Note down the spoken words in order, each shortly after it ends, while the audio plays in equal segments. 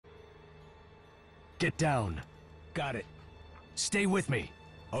Get down. Got it. Stay with me.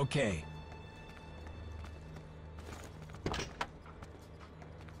 Okay.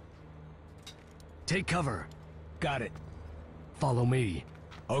 Take cover. Got it. Follow me.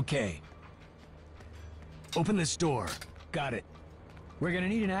 Okay. Open this door. Got it. We're gonna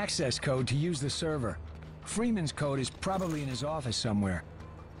need an access code to use the server. Freeman's code is probably in his office somewhere.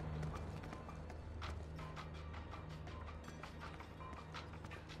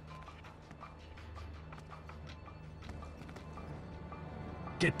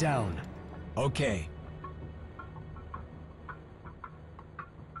 Get down. Okay.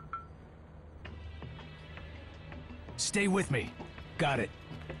 Stay with me. Got it.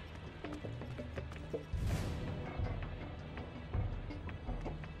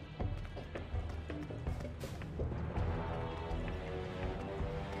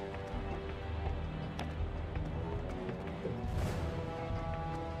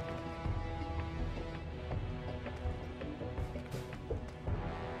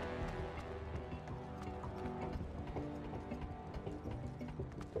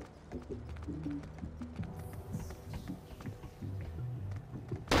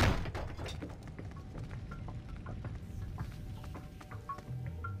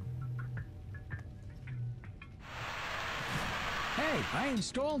 Hey, I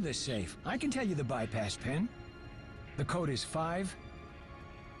installed this safe. I can tell you the bypass pin. The code is 5.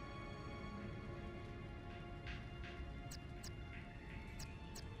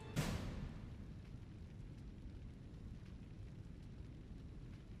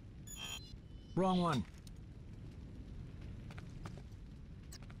 Wrong one.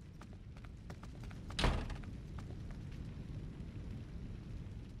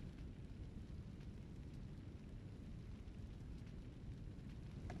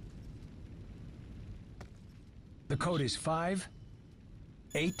 The code is 5,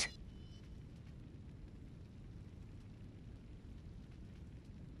 8,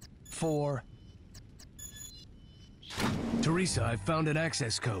 4. Teresa, I found an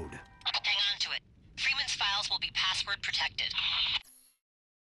access code. Hang on to it. Freeman's files will be password protected.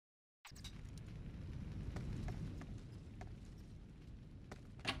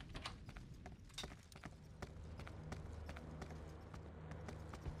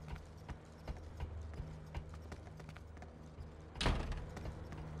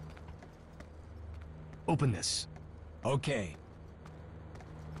 Open this. Okay.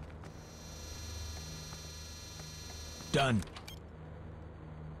 Done.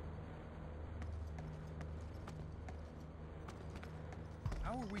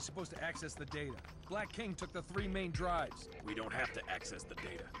 How are we supposed to access the data? Black King took the 3 main drives. We don't have to access the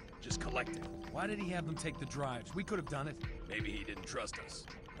data. Just collect it. Why did he have them take the drives? We could have done it. Maybe he didn't trust us.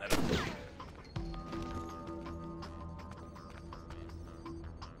 I don't know.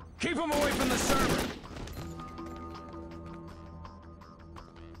 Keep him away from the server!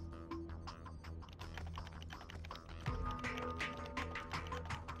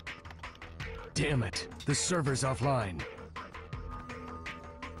 Damn it. The server's offline.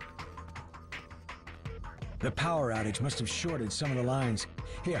 The power outage must have shorted some of the lines.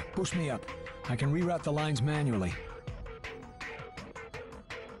 Here, push me up. I can reroute the lines manually.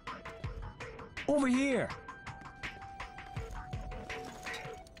 Over here!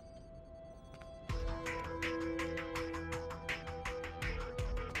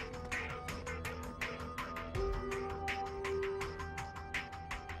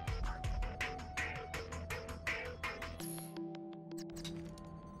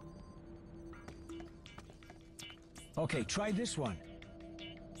 Okay, try this one.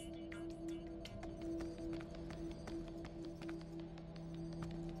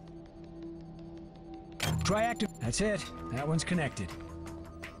 Try active. That's it. That one's connected.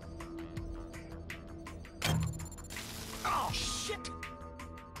 Oh, shit!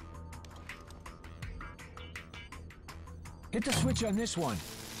 Hit the switch on this one.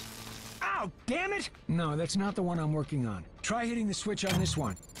 Ow, damn it! No, that's not the one I'm working on. Try hitting the switch on this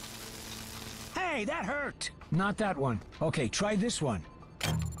one. Hey, that hurt! Not that one. Okay, try this one.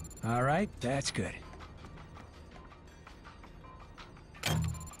 All right, that's good.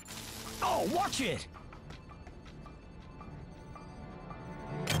 Oh, watch it!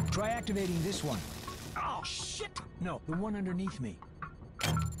 Try activating this one. Oh, shit! No, the one underneath me.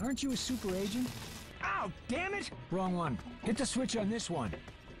 Aren't you a super agent? Ow, damn it! Wrong one. Hit the switch on this one.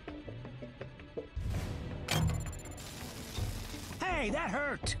 Hey, that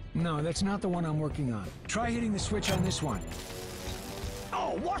hurt! No, that's not the one I'm working on. Try hitting the switch on this one.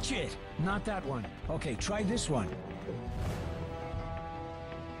 Oh, watch it! Not that one. Okay, try this one.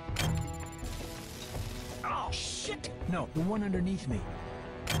 Oh, shit! No, the one underneath me.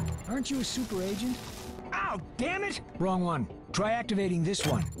 Aren't you a super agent? Ow, damn it! Wrong one. Try activating this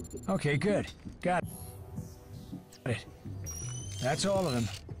one. Okay, good. Got it. That's all of them.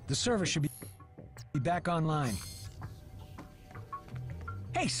 The server should be back online.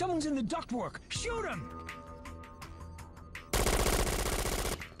 Hey, someone's in the ductwork! Shoot him!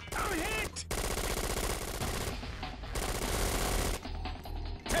 I'm hit!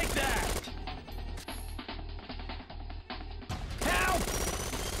 Take that! Help!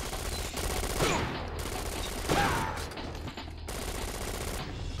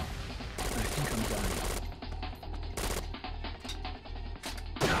 I think I'm done.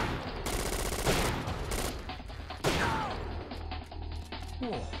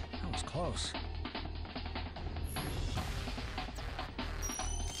 Whoa, that was close.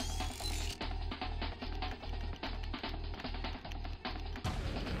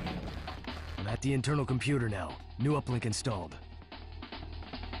 I'm at the internal computer now. New uplink installed.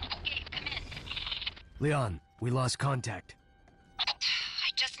 Gabe, come in. Leon, we lost contact. I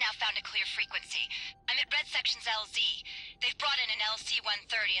just now found a clear frequency. I'm at Red Section's LZ. They've brought in an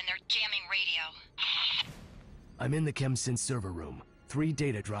LC-130 and they're jamming radio. I'm in the ChemSynth server room. 3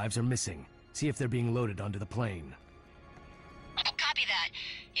 data drives are missing. See if they're being loaded onto the plane. Copy that.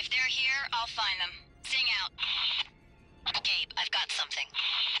 If they're here, I'll find them. Sing out. Gabe, I've got something.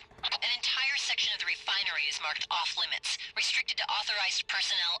 An entire section of the refinery is marked off-limits, restricted to authorized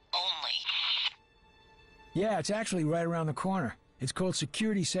personnel only. Yeah, it's actually right around the corner. It's called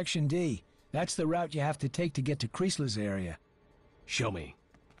Security Section D. That's the route you have to take to get to Kreisler's area. Show me.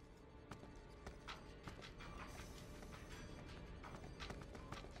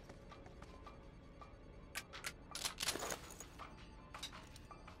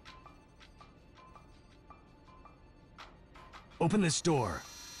 Open this door.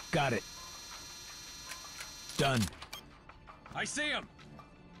 Got it. Done. I see him!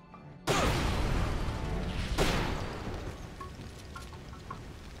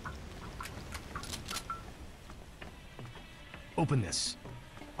 Open this.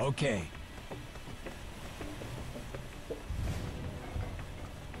 Okay.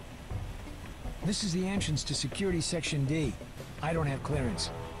 This is the entrance to Security Section D. I don't have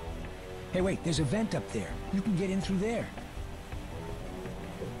clearance. Hey, wait, there's a vent up there. You can get in through there.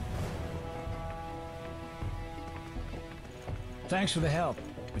 Thanks for the help,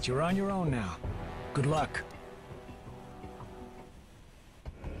 but you're on your own now. Good luck.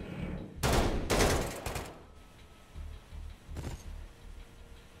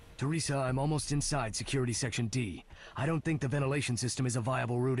 Teresa, I'm almost inside Security Section D. I don't think the ventilation system is a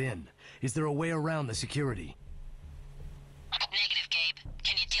viable route in. Is there a way around the security? Negative, Gabe.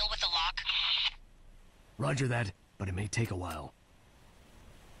 Can you deal with the lock? Roger that, but it may take a while.